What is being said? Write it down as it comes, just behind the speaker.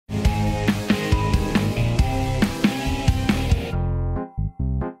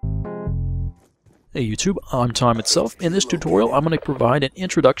Hey YouTube, I'm Time Itself. In this tutorial, I'm going to provide an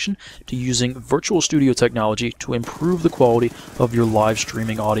introduction to using virtual studio technology to improve the quality of your live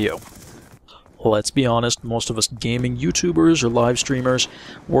streaming audio. Let's be honest, most of us gaming YouTubers or live streamers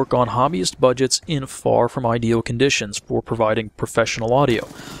work on hobbyist budgets in far from ideal conditions for providing professional audio.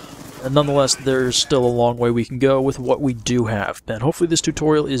 And nonetheless, there's still a long way we can go with what we do have, and hopefully this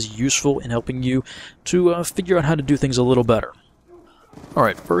tutorial is useful in helping you to figure out how to do things a little better.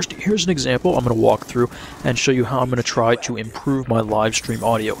 Alright, first, here's an example I'm going to walk through and show you how I'm going to try to improve my live stream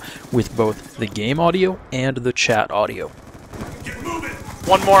audio with both the game audio and the chat audio.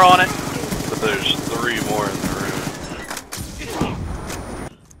 One more on it. But there's 3 more in the room.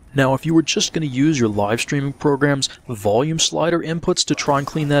 Now, if you were just going to use your live streaming program's volume slider inputs to try and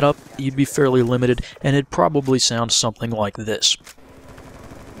clean that up, you'd be fairly limited, and it'd probably sound something like this.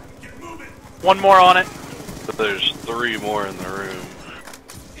 One more on it. But there's 3 more in the room.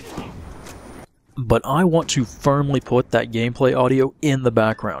 But I want to firmly put that gameplay audio in the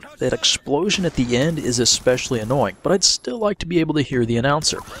background. That explosion at the end is especially annoying, but I'd still like to be able to hear the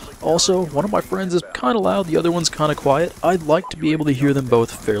announcer. Also, one of my friends is kind of loud, the other one's kind of quiet. I'd like to be able to hear them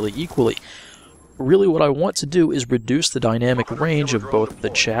both fairly equally. Really, what I want to do is reduce the dynamic range of both the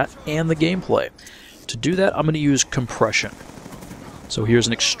chat and the gameplay. To do that, I'm going to use compression. So here's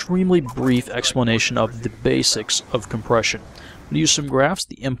an extremely brief explanation of the basics of compression. I'm going to use some graphs.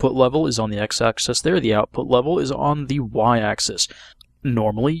 The input level is on the x-axis there, the output level is on the y-axis.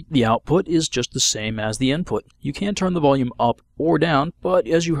 Normally, the output is just the same as the input. You can turn the volume up or down, but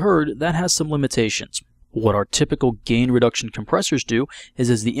as you heard, that has some limitations. What our typical gain reduction compressors do is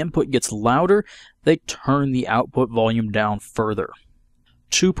as the input gets louder, they turn the output volume down further.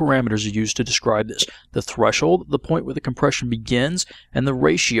 2 parameters are used to describe this: the threshold, the point where the compression begins, and the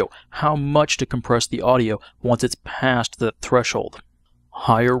ratio, how much to compress the audio once it's past that threshold.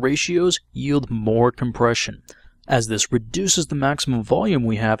 Higher ratios yield more compression. As this reduces the maximum volume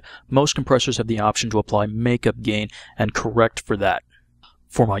we have, most compressors have the option to apply makeup gain and correct for that.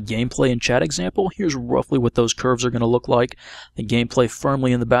 For my gameplay and chat example, here's roughly what those curves are going to look like. The gameplay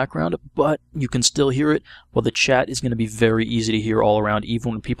firmly in the background, but you can still hear it, while the chat is going to be very easy to hear all around,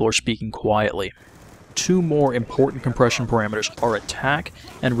 even when people are speaking quietly. 2 more important compression parameters are attack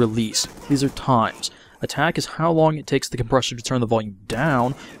and release. These are times. Attack is how long it takes the compressor to turn the volume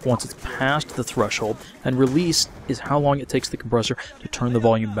down once it's past the threshold, and release is how long it takes the compressor to turn the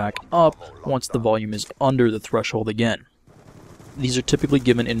volume back up once the volume is under the threshold again. These are typically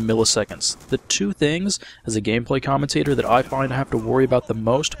given in milliseconds. The 2 things, as a gameplay commentator, that I find I have to worry about the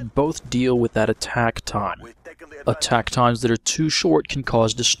most both deal with that attack time. Attack times that are too short can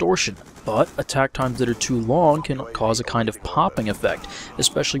cause distortion, but attack times that are too long can cause a kind of popping effect,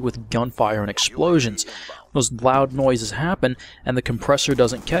 especially with gunfire and explosions. Those loud noises happen, and the compressor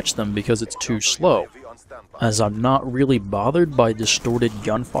doesn't catch them because it's too slow. As I'm not really bothered by distorted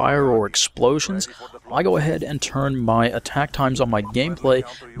gunfire or explosions, I go ahead and turn my attack times on my gameplay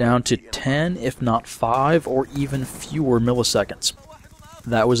down to 10, if not 5, or even fewer milliseconds.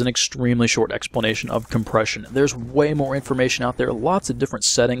 That was an extremely short explanation of compression. There's way more information out there, lots of different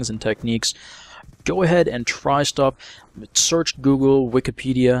settings and techniques. Go ahead and try stuff. Search Google,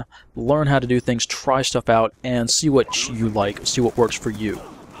 Wikipedia, learn how to do things, try stuff out, and see what you like, see what works for you.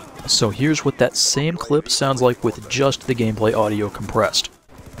 So here's what that same clip sounds like with just the gameplay audio compressed.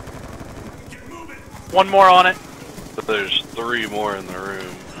 One more on it. But there's 3 more in the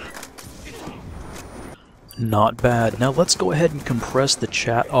room. Not bad. Now let's go ahead and compress the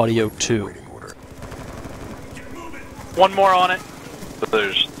chat audio too. One more on it. But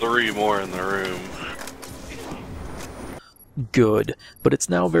there's 3 more in the room. Good, but it's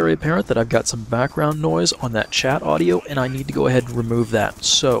now very apparent that I've got some background noise on that chat audio, and I need to go ahead and remove that.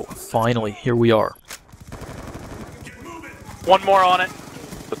 So, finally, here we are. One more on it.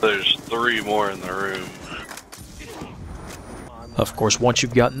 But there's 3 more in the room. Of course, once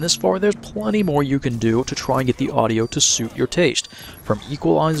you've gotten this far, there's plenty more you can do to try and get the audio to suit your taste. From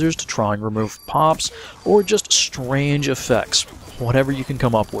equalizers to try and remove pops, or just strange effects. Whatever you can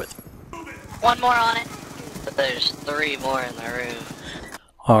come up with. One more on it. But there's 3 more in the room.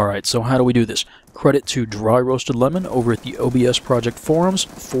 Alright, so how do we do this? Credit to Dry Roasted Lemon over at the OBS Project forums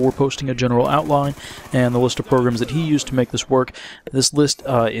for posting a general outline and the list of programs that he used to make this work. This list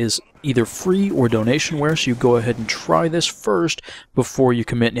is either free or donationware, so you go ahead and try this first before you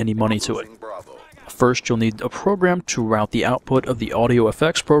commit any money to it. First, you'll need a program to route the output of the audio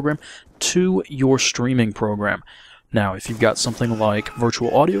effects program to your streaming program. Now, if you've got something like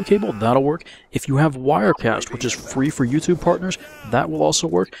virtual audio cable, that'll work. If you have Wirecast, which is free for YouTube partners, that will also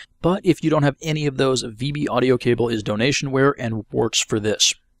work. But if you don't have any of those, VB audio cable is donationware and works for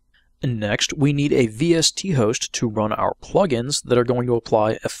this. Next, we need a VSTHost to run our plugins that are going to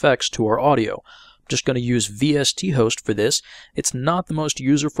apply effects to our audio. I'm just going to use VSTHost for this. It's not the most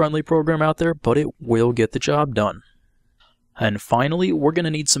user-friendly program out there, but it will get the job done. And finally, we're going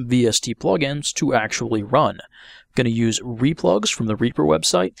to need some VST plugins to actually run. I'm going to use Replugs from the Reaper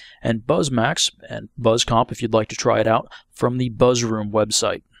website and BuzzMax and BuzzComp if you'd like to try it out from the Buzzroom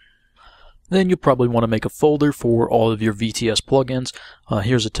website. Then you'll probably want to make a folder for all of your VTS plugins.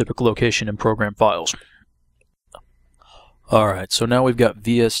 Here's a typical location in program files. Alright, so now we've got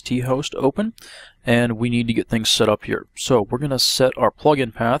VSTHost open, and we need to get things set up here. So we're going to set our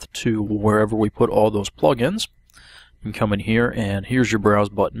plugin path to wherever we put all those plugins. You can come in here, and here's your browse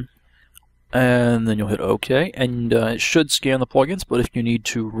button. And then you'll hit OK, and it should scan the plugins, but if you need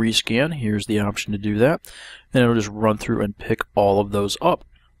to rescan, here's the option to do that. And it'll just run through and pick all of those up.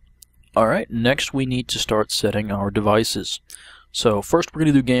 Alright, next we need to start setting our devices. So first we're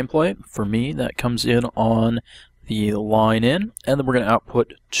going to do gameplay. For me, that comes in on the line in, and then we're going to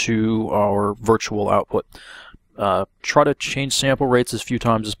output to our virtual output. Try to change sample rates as few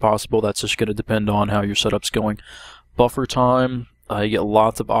times as possible. That's just going to depend on how your setup's going. Buffer time, you get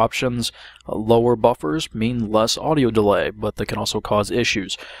lots of options. Lower buffers mean less audio delay, but they can also cause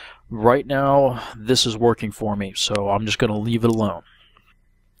issues. Right now, this is working for me, so I'm just going to leave it alone.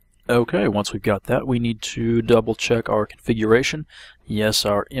 Okay, once we've got that, we need to double check our configuration. Yes,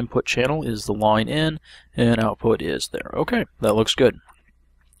 our input channel is the line in, and output is there. Okay, that looks good.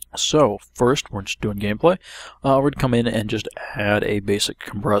 So, first, we're just doing gameplay. We're going to come in and just add a basic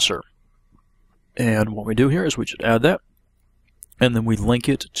compressor. And what we do here is we just add that, and then we link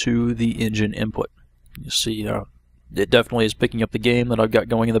it to the engine input. You see, it definitely is picking up the game that I've got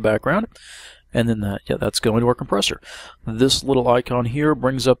going in the background. And then that's going to our compressor. This little icon here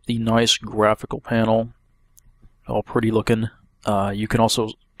brings up the nice graphical panel, all pretty looking. You can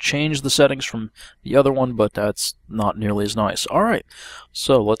also change the settings from the other one, but that's not nearly as nice. Alright,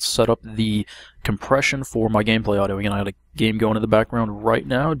 so let's set up the compression for my gameplay audio. Again, I had a game going in the background right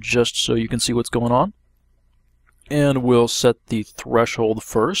now, just so you can see what's going on. And we'll set the threshold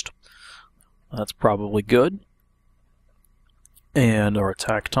first. That's probably good. And our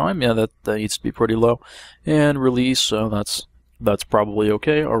attack time, yeah, that needs to be pretty low. And release, so that's probably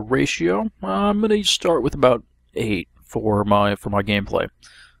okay. Our ratio, I'm going to start with about 8 for my gameplay,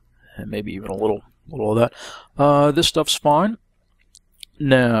 and maybe even a little of that. This stuff's fine.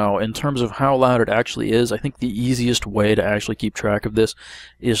 Now, in terms of how loud it actually is, I think the easiest way to actually keep track of this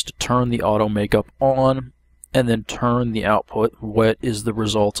is to turn the auto makeup on, and then turn the output. Wet is the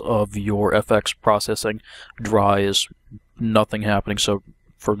result of your FX processing. Dry is nothing happening, so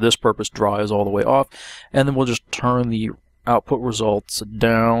for this purpose dry is all the way off, and then we'll just turn the output results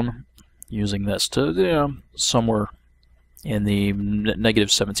down using this to somewhere in the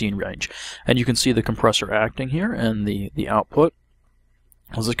negative 17 range, and you can see the compressor acting here and the output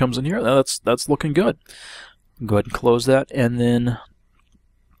as it comes in here. That's looking good. Go ahead and close that, and then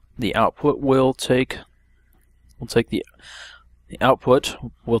the output will take the output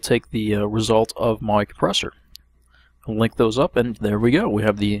will take the result of my compressor. I'll link those up, and there we go. We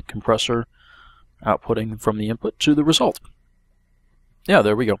have the compressor outputting from the input to the result. Yeah,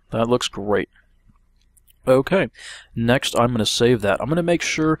 there we go. That looks great. Okay, next I'm going to save that. I'm going to make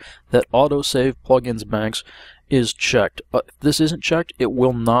sure that autosave plugins banks is checked. If this isn't checked, it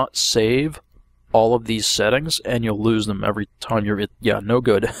will not save all of these settings, and you'll lose them every time you're... Yeah, no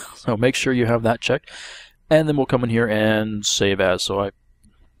good. So make sure you have that checked. And then we'll come in here and save as. So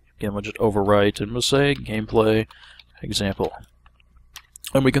again, we'll just overwrite, and we'll say gameplay example.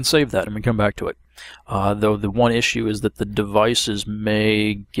 And we can save that and we come back to it. Though the one issue is that the devices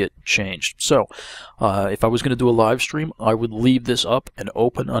may get changed. So if I was going to do a live stream, I would leave this up and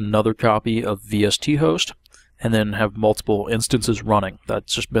open another copy of VSTHost and then have multiple instances running.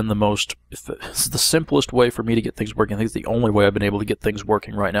 That's just been it's the simplest way for me to get things working. I think it's the only way I've been able to get things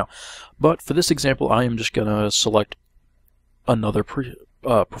working right now. But for this example, I am just going to select another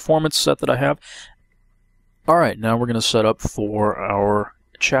performance set that I have. Alright, now we're going to set up for our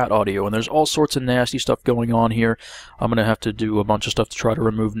chat audio, and there's all sorts of nasty stuff going on here. I'm going to have to do a bunch of stuff to try to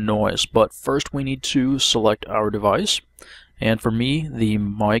remove noise, but first we need to select our device, and for me, the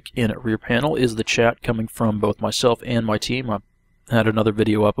mic in rear panel is the chat coming from both myself and my team. I've had another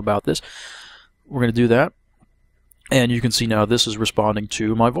video up about this. We're going to do that, and you can see now this is responding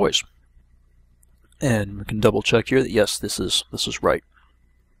to my voice. And we can double check here that yes, this is right.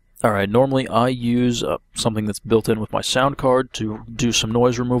 Alright, normally I use something that's built in with my sound card to do some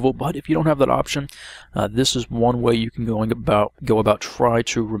noise removal, but if you don't have that option, this is one way you can go about try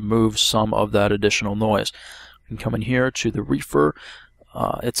to remove some of that additional noise. You can come in here to the Reaper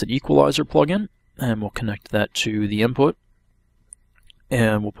It's an equalizer plugin, and we'll connect that to the input.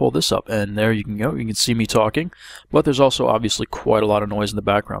 And we'll pull this up, and there you can go. You can see me talking, but there's also obviously quite a lot of noise in the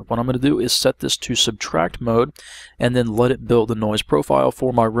background. What I'm going to do is set this to subtract mode, and then let it build a noise profile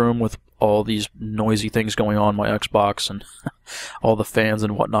for my room with all these noisy things going on, my Xbox and all the fans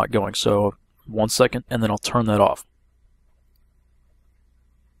and whatnot going. So 1 second, and then I'll turn that off.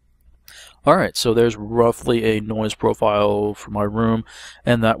 Alright, so there's roughly a noise profile for my room,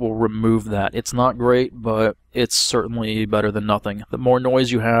 and that will remove that. It's not great, but it's certainly better than nothing. The more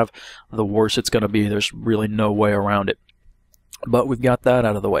noise you have, the worse it's going to be. There's really no way around it. But we've got that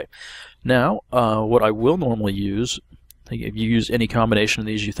out of the way. Now, what I will normally use, if you use any combination of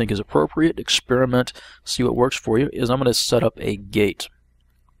these you think is appropriate, experiment, see what works for you, is I'm going to set up a gate.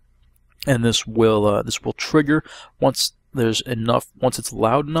 And this will trigger once it's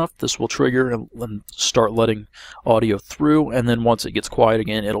loud enough. This will trigger and start letting audio through, and then once it gets quiet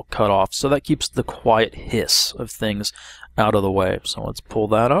again, it'll cut off. So that keeps the quiet hiss of things out of the way. So let's pull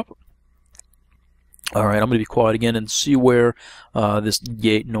that up. Alright, I'm going to be quiet again and see where this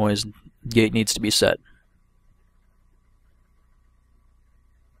gate needs to be set.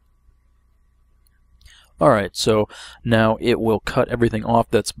 Alright, so now it will cut everything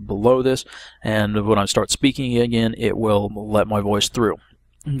off that's below this, and when I start speaking again, it will let my voice through.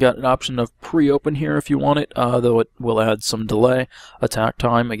 You've got an option of pre-open here if you want it, though it will add some delay. Attack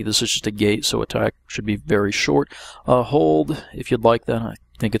time, this is just a gate, so attack should be very short. Hold, if you'd like that. I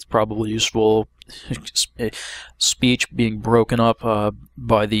think it's probably useful. Speech being broken up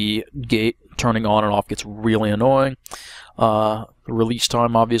by the gate turning on and off gets really annoying. Release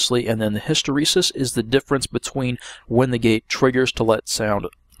time, obviously, and then the hysteresis is the difference between when the gate triggers to let sound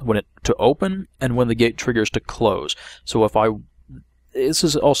to open and when the gate triggers to close. So this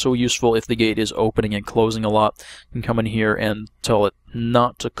is also useful if the gate is opening and closing a lot. You can come in here and tell it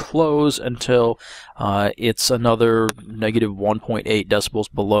not to close until it's another negative 1.8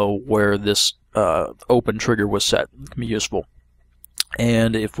 decibels below where this open trigger was set. It can be useful.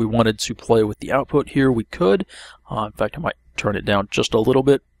 And if we wanted to play with the output here, we could. In fact, I might turn it down just a little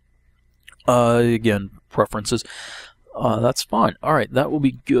bit. Again, preferences. That's fine. Alright, that will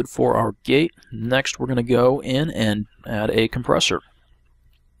be good for our gate. Next, we're going to go in and add a compressor.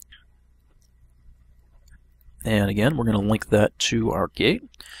 And again, we're going to link that to our gate.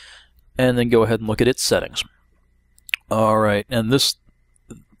 And then go ahead and look at its settings. Alright, and this,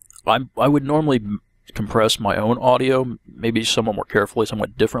 I would normally compress my own audio, maybe somewhat more carefully,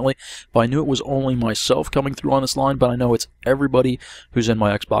 somewhat differently, but I knew it was only myself coming through on this line, but I know it's everybody who's in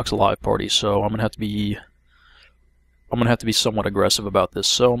my Xbox Live party, so I'm gonna have to be somewhat aggressive about this.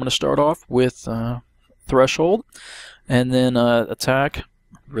 So I'm gonna start off with threshold, and then attack,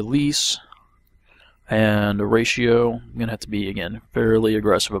 release, and a ratio. I'm gonna have to be, again, fairly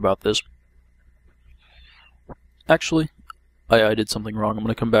aggressive about this. Actually, I did something wrong. I'm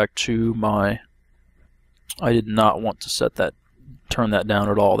gonna come back to my. I did not want to turn that down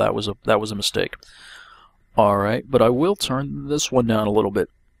at all. That was a mistake. Alright, but I will turn this one down a little bit.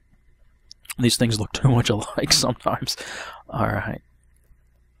 These things look too much alike sometimes. Alright.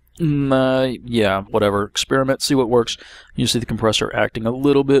 Yeah, whatever. Experiment, see what works. You see the compressor acting a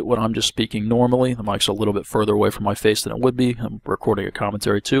little bit when I'm just speaking normally. The mic's a little bit further away from my face than it would be. I'm recording a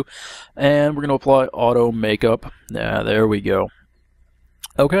commentary too. And we're going to apply auto makeup. Yeah, there we go.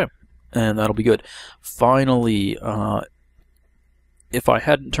 Okay. And that'll be good. Finally, if I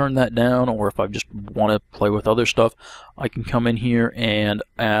hadn't turned that down, or if I just want to play with other stuff, I can come in here and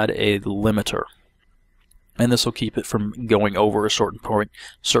add a limiter. And this will keep it from going over a certain point.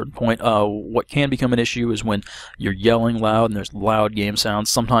 What can become an issue is when you're yelling loud and there's loud game sounds.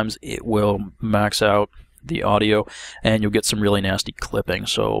 Sometimes it will max out the audio, and you'll get some really nasty clipping.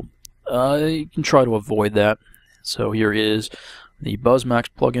 So you can try to avoid that. So here is the BuzzMax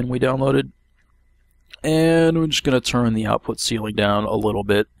plugin we downloaded, and we're just going to turn the output ceiling down a little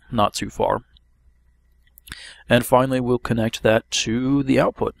bit, not too far. And finally, we'll connect that to the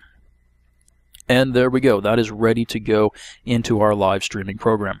output. And there we go. That is ready to go into our live streaming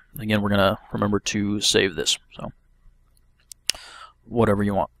program. Again, we're going to remember to save this. So, whatever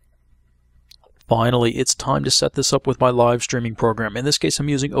you want. Finally, it's time to set this up with my live streaming program. In this case, I'm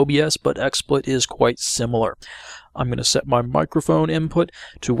using OBS, but XSplit is quite similar. I'm going to set my microphone input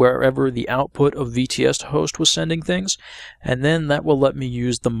to wherever the output of VSTHost was sending things, and then that will let me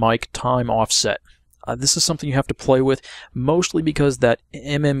use the mic time offset. This is something you have to play with, mostly because that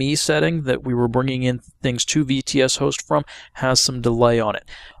MME setting that we were bringing in things to VSTHost from has some delay on it.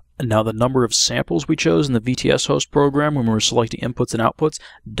 Now, the number of samples we chose in the VSTHost program when we were selecting inputs and outputs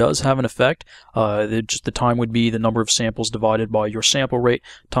does have an effect. Just the time would be the number of samples divided by your sample rate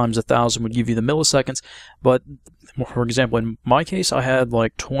times 1,000 would give you the milliseconds. But for example, in my case, I had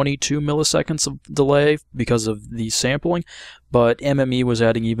like 22 milliseconds of delay because of the sampling, but MME was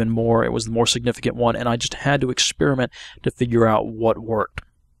adding even more. It was the more significant one, and I just had to experiment to figure out what worked.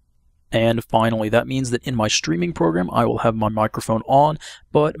 And finally, that means that in my streaming program, I will have my microphone on,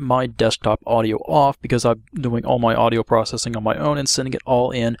 but my desktop audio off because I'm doing all my audio processing on my own and sending it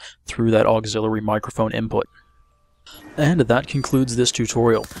all in through that auxiliary microphone input. And that concludes this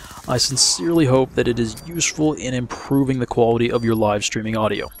tutorial. I sincerely hope that it is useful in improving the quality of your live streaming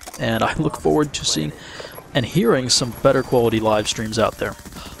audio, and I look forward to seeing and hearing some better quality live streams out there.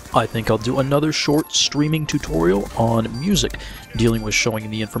 I think I'll do another short streaming tutorial on music, dealing with showing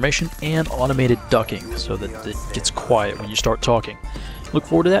the information and automated ducking so that it gets quiet when you start talking. Look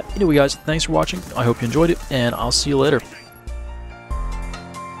forward to that. Anyway guys, thanks for watching. I hope you enjoyed it, and I'll see you later.